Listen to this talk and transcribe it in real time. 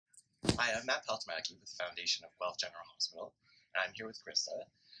Hi, I'm Matt Peltomaki with the Foundation of Guelph General Hospital, and I'm here with Krista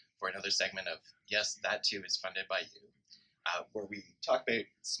for another segment of Yes, That Too is Funded by You, where we talk about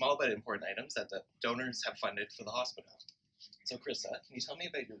small but important items that the donors have funded for the hospital. So, Krista, can you tell me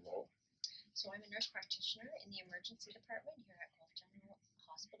about your role? So I'm a nurse practitioner in the emergency department here at Guelph General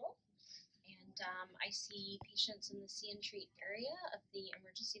Hospital, and I see patients in the see and treat area of the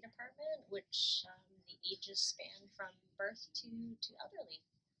emergency department, which the ages span from birth to elderly.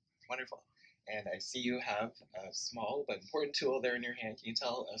 Wonderful. And I see you have a small but important tool there in your hand. Can you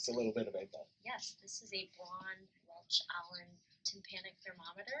tell us a little bit about that? Yes, this is a Braun Welch Allen Tympanic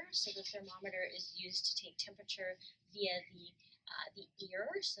thermometer. So the thermometer is used to take temperature via the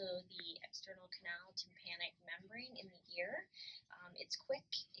ear, so the external canal tympanic membrane in the ear. It's quick,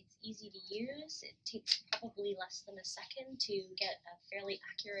 it's easy to use, it takes probably less than a second to get a fairly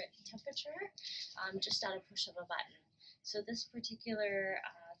accurate temperature just at a push of a button. So this particular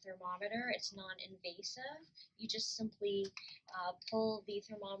thermometer, it's non-invasive. You just simply pull the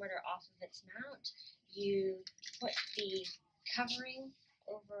thermometer off of its mount. You put the covering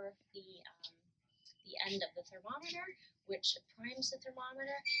over the end of the thermometer, which primes the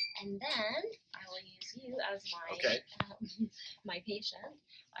thermometer, and then I will use you as my patient.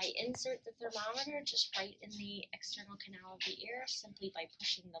 I insert the thermometer just right in the external canal of the ear simply by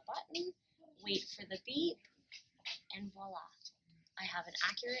pushing the button, wait for the beep, and voila. I have an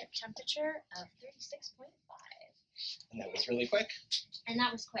accurate temperature of 36.5. And that was really quick. And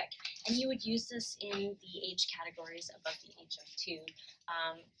that was quick. And you would use this in the age categories above the age of 2.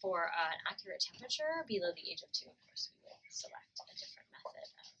 For an accurate temperature, below the age of 2, of course, we would select a different method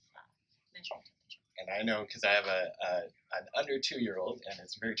of measuring temperature. And I know because I have an under 2-year-old, and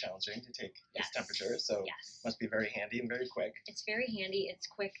it's very challenging to take his temperature, so it must be very handy and very quick. It's very handy, it's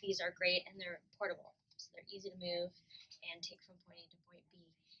quick, these are great, and they're portable. So they're easy to move and take from point A to point B.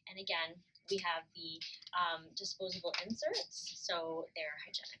 And again, we have the disposable inserts, so they're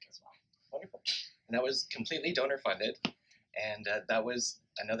hygienic as well. Wonderful. And that was completely donor funded. And that was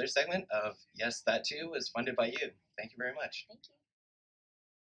another segment of Yes, That Too was funded by you. Thank you very much. Thank you.